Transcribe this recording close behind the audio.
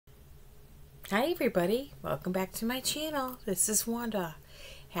Hi everybody, welcome back to my channel. This is Wanda.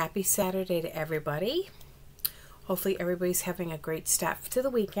 Happy Saturday to everybody. Hopefully everybody's having a great start to the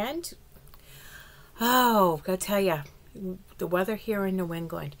weekend. Oh, gotta tell you, the weather here in New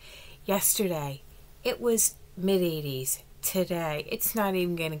England, yesterday it was mid-80s. Today it's not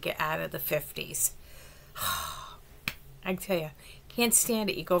even gonna get out of the 50s. I tell you, can't stand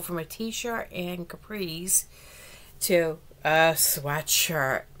it. You go from a t-shirt and capris to a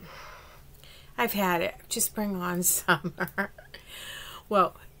sweatshirt. I've had it. Just bring on summer.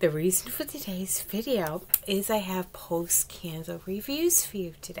 Well, the reason for today's video is I have post candle reviews for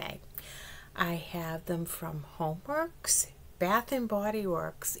you today. I have them from Homeworx, Bath & Body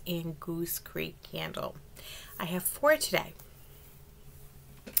Works, and Goose Creek Candle. I have 4 today.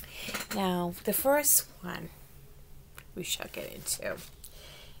 Now, the first one we shall get into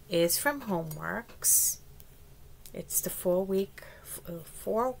is from Homeworx. It's the 4-wick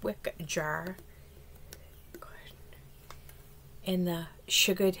jar in the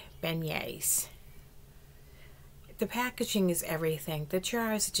sugared beignets. The packaging is everything. The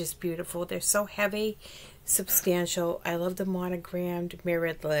jars are just beautiful. They're so heavy, substantial. I love the monogrammed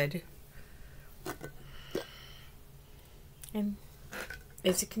mirrored lid. And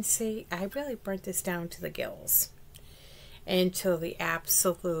as you can see, I really burnt this down to the gills until the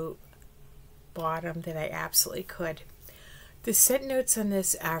absolute bottom that I absolutely could. The scent notes on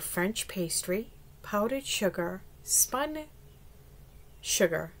this are French pastry, powdered sugar, spun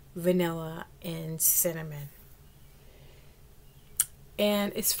sugar, vanilla, and cinnamon.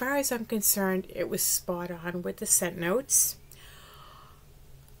 And as far as I'm concerned, it was spot on with the scent notes.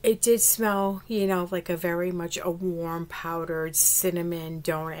 It did smell, you know, like a very much a warm powdered cinnamon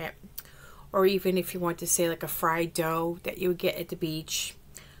donut, or even if you want to say like a fried dough that you would get at the beach,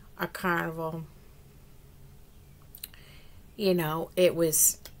 a carnival. You know, it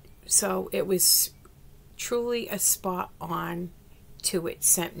was truly a spot on to its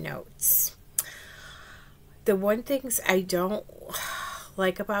scent notes. The one things I don't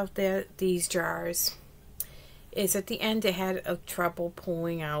like about these jars is at the end it had a trouble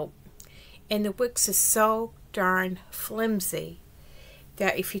pulling out, and the wicks are so darn flimsy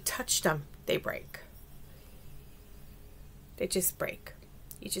that if you touch them, they break. They just break.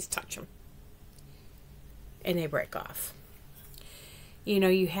 You just touch them and they break off. You know,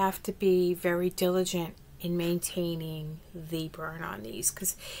 you have to be very diligent in maintaining the burn on these,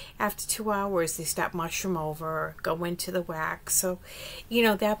 because after 2 hours they start mushroom over, go into the wax. So, you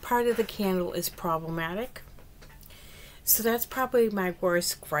know, that part of the candle is problematic. So that's probably my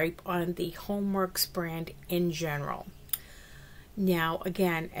worst gripe on the Homeworx brand in general. Now,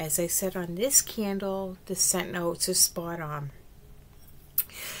 again, as I said on this candle, the scent notes are spot on.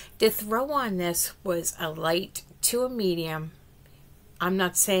 The throw on this was a light to a medium. I'm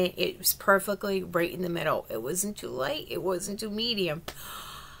not saying it was perfectly right in the middle. It wasn't too light. It wasn't too medium.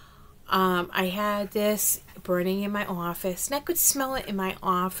 I had this burning in my office, and I could smell it in my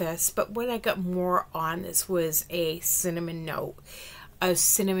office. But what I got more on this was a cinnamon note, a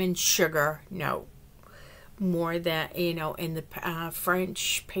cinnamon sugar note, more than, you know, in the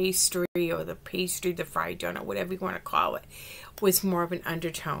French pastry or the pastry, the fried donut, whatever you want to call it, was more of an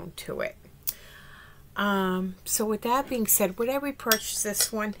undertone to it. So with that being said, would I repurchase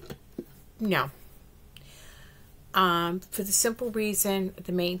this one? No. For the simple reason,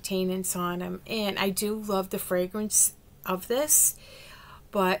 the maintenance on them, and I do love the fragrance of this,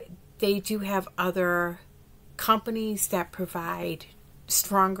 but they do have other companies that provide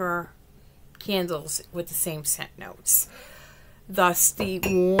stronger candles with the same scent notes. Thus the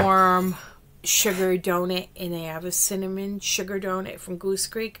warm sugar donut, and they have a cinnamon sugar donut from Goose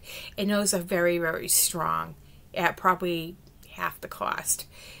Creek, and those are very, very strong at probably half the cost.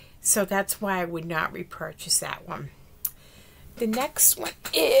 So that's why I would not repurchase that one. The next one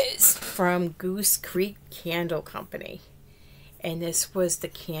is from Goose Creek Candle Company, and this was the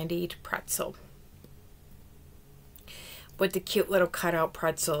candied pretzel with the cute little cutout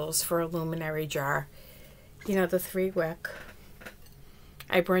pretzels for a luminary jar. You know, the 3-wick.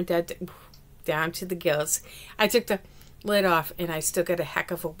 I burnt that down to the gills. I took the lid off and I still got a heck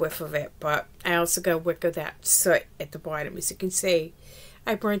of a whiff of it, but I also got a whiff of that soot at the bottom. As you can see,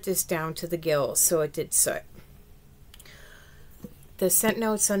 I burnt this down to the gills, so it did soot. The scent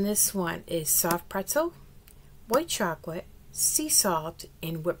notes on this one is soft pretzel, white chocolate, sea salt,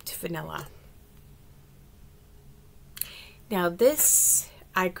 and whipped vanilla. Now this,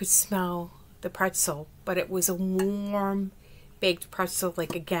 I could smell the pretzel, but it was a warm baked pretzel,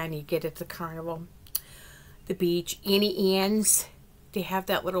 like again you get at the carnival, the beach, Annie Ann's. They have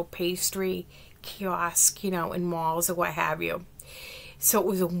that little pastry kiosk, you know, in malls or what have you. So it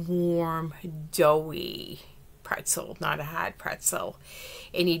was a warm, doughy pretzel, not a hard pretzel.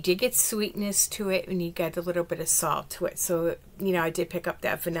 And you did get sweetness to it, and you got a little bit of salt to it. So, you know, I did pick up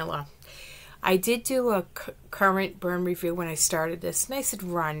that vanilla. I did do a current burn review when I started this, and I said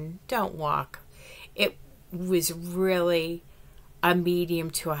run, don't walk. It was really a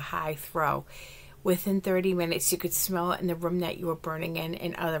medium to a high throw. Within 30 minutes, you could smell it in the room that you were burning in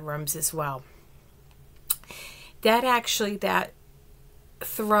and other rooms as well. That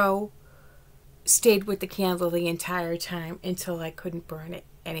throw stayed with the candle the entire time until I couldn't burn it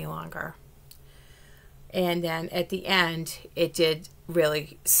any longer. And then at the end, it did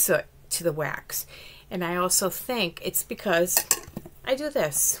really soot to the wax. And I also think it's because I do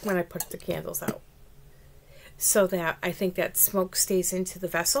this when I put the candles out, so that I think that smoke stays into the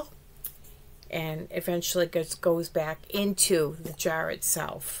vessel and eventually goes back into the jar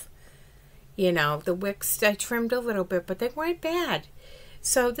itself. You know, the wicks I trimmed a little bit, but they weren't bad.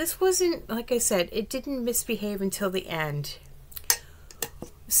 So this wasn't, like I said, it didn't misbehave until the end.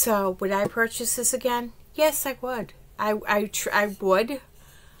 So would I purchase this again? Yes, I would. I would.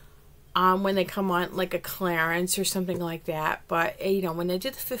 When they come on like a clearance or something like that. But, you know, when they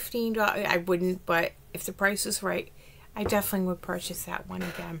did the $15, I wouldn't. But if the price is right, I definitely would purchase that one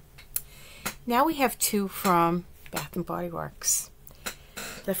again. Now we have two from Bath & Body Works.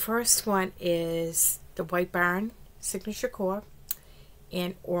 The first one is the White Barn Signature Core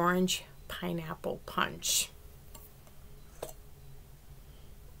and Orange Pineapple Punch.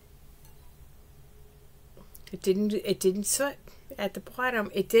 It didn't soot at the bottom.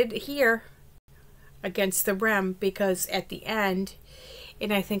 It did here against the rim, because at the end,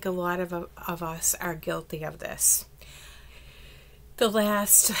 and I think a lot of us are guilty of this, the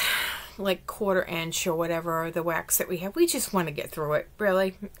last like quarter inch or whatever, the wax that we have, we just want to get through it,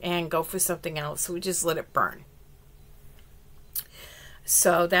 really, and go for something else. So we just let it burn.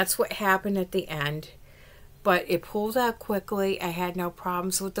 So that's what happened at the end. But it pulled out quickly. I had no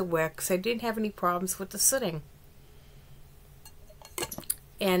problems with the wicks. I didn't have any problems with the sooting.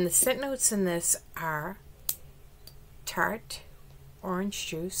 And the scent notes in this are tart, orange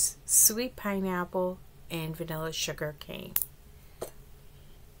juice, sweet pineapple, and vanilla sugar cane.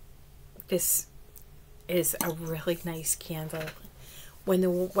 This is a really nice candle. When the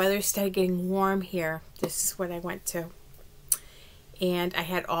weather started getting warm here, this is what I went to. And I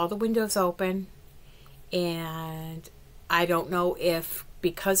had all the windows open. And I don't know if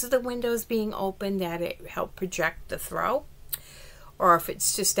because of the windows being open that it helped project the throw, or if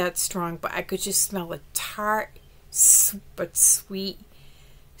it's just that strong, but I could just smell a tart but sweet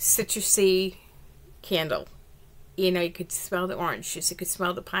citrusy candle. You know, you could smell the orange juice, you could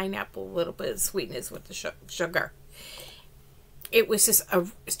smell the pineapple, a little bit of sweetness with the sugar. It was just a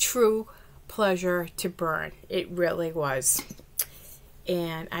true pleasure to burn. It really was.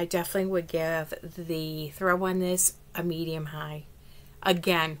 And I definitely would give the throw on this a medium high.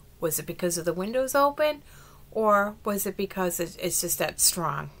 Again, was it because of the windows open, or was it because it's just that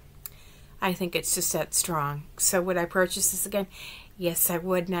strong? I think it's just that strong. So would I purchase this again? Yes, I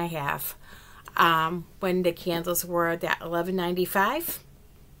would, and I have. When the candles were that $11.95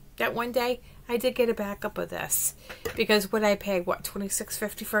 that one day, I did get a backup of this. Because would I pay, what,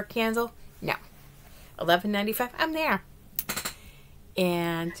 $26.50 for a candle? No. $11.95, I'm there.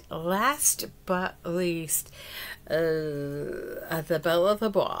 And last but least, the belle of the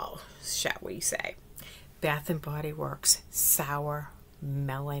ball, shall we say, Bath & Body Works Sour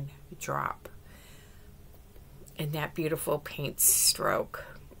Melon Drop. In that beautiful paint stroke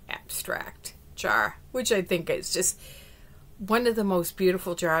abstract jar, which I think is just one of the most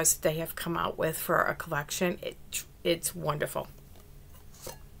beautiful jars that they have come out with for a collection. It's wonderful.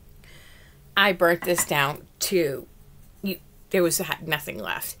 I burnt this down to... There was nothing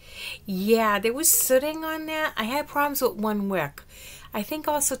left. Yeah, there was sooting on that. I had problems with one wick. I think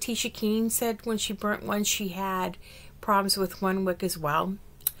also Tisha Keen said when she burnt one, she had problems with one wick as well.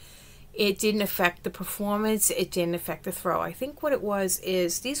 It didn't affect the performance. It didn't affect the throw. I think what it was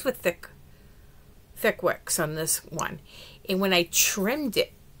is these were thick wicks on this one. And when I trimmed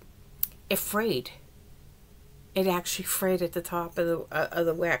it, it frayed. It actually frayed at the top of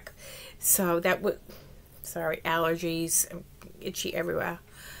the wick. So that would... Sorry, allergies, itchy everywhere.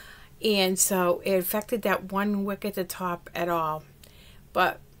 And so it affected that one wick at the top at all.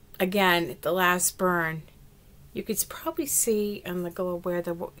 But again, the last burn, you could probably see on the glow where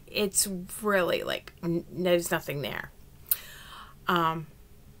it's really like, there's nothing there. Yeah,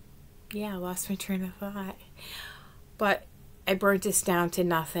 I lost my train of thought. But I burnt this down to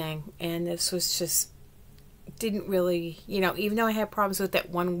nothing, and this was just, didn't really, you know, even though I had problems with that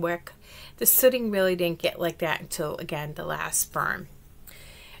one wick, the sooting really didn't get like that until, again, the last burn.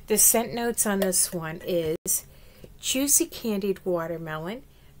 The scent notes on this one is juicy candied watermelon,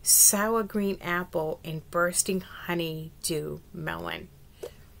 sour green apple, and bursting honeydew melon.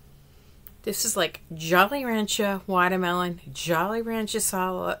 This is like Jolly Rancher watermelon, Jolly Rancher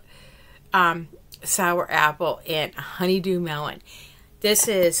sour apple, and honeydew melon. This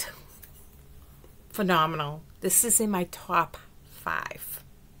is phenomenal. This is in my top 5.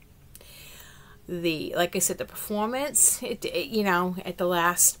 Like I said, the performance, you know, at the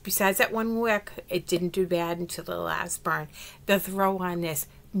last, besides that one wick, it didn't do bad until the last burn. The throw on this,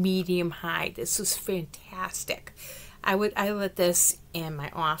 medium high. This was fantastic. I lit this in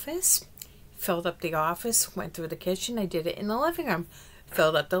my office, filled up the office, went through the kitchen. I did it in the living room,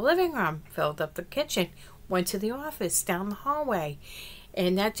 filled up the living room, filled up the kitchen, went to the office, down the hallway.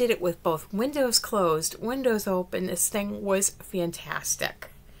 And that did it with both windows closed, windows open. This thing was fantastic.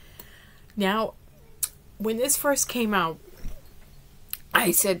 Now, when this first came out,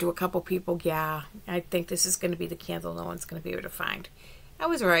 I said to a couple people, yeah, I think this is going to be the candle no one's going to be able to find. I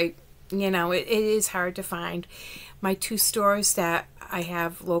was right. You know, it is hard to find. My 2 stores that I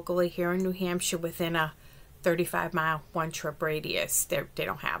have locally here in New Hampshire within a 35-mile one-trip radius, they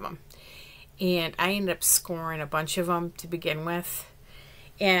don't have them. And I ended up scoring a bunch of them to begin with.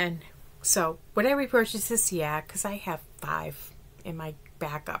 And so would I repurchase this? Yeah, because I have 5 in my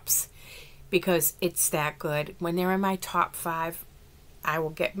backups because it's that good. When they're in my top 5, I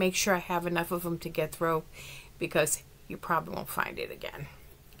will make sure I have enough of them to get through because you probably won't find it again.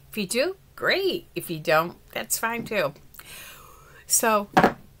 If you do, great. If you don't, that's fine too. So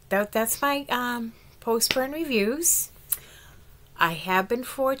that's my post-burn reviews. I have been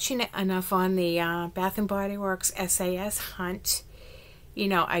fortunate enough on the Bath & Body Works SAS hunt. You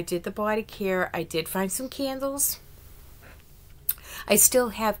know, I did the body care. I did find some candles. I still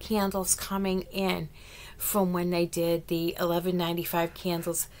have candles coming in from when they did the $11.95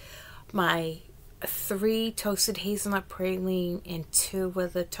 candles. My 3 toasted hazelnut praline and 2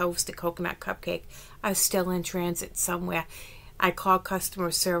 with a toasted coconut cupcake are still in transit somewhere. I called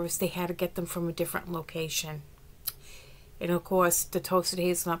customer service. They had to get them from a different location. And of course, the toasted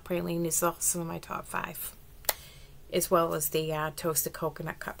hazelnut praline is also in my top 5, as well as the toasted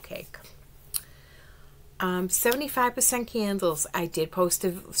coconut cupcake. 75% candles. I did post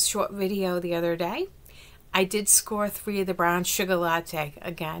a short video the other day. I did score 3 of the brown sugar latte.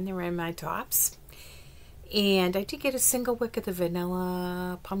 Again, they're in my tops. And I did get a single wick of the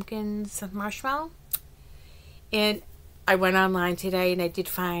vanilla pumpkins and marshmallow. And I went online today and I did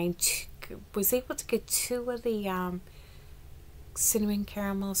find, was able to get 2 of the cinnamon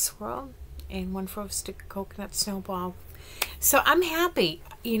caramel swirl and 1 frosted coconut snowball. So I'm happy,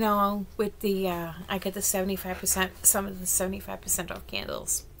 you know, with the, I get the 75%, some of the 75% off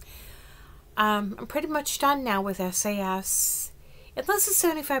candles. I'm pretty much done now with SAS. Unless a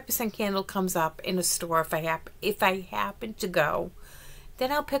 75% candle comes up in a store, if I happen to go,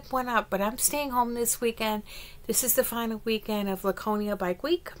 then I'll pick one up. But I'm staying home this weekend. This is the final weekend of Laconia Bike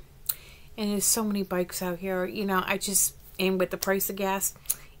Week. And there's so many bikes out here. You know, and with the price of gas,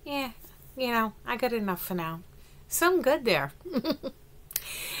 yeah, you know, I got enough for now. So I'm good there.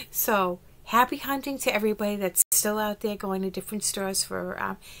 So, happy hunting to everybody that's still out there going to different stores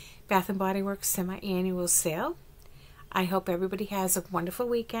for Bath & Body Works semi-annual sale. I hope everybody has a wonderful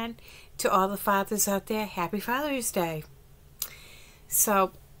weekend. To all the fathers out there, happy Father's Day.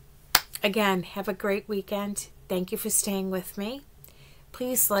 So, again, have a great weekend. Thank you for staying with me.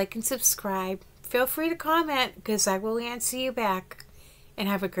 Please like and subscribe. Feel free to comment because I will answer you back. And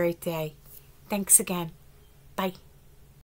have a great day. Thanks again. Bye.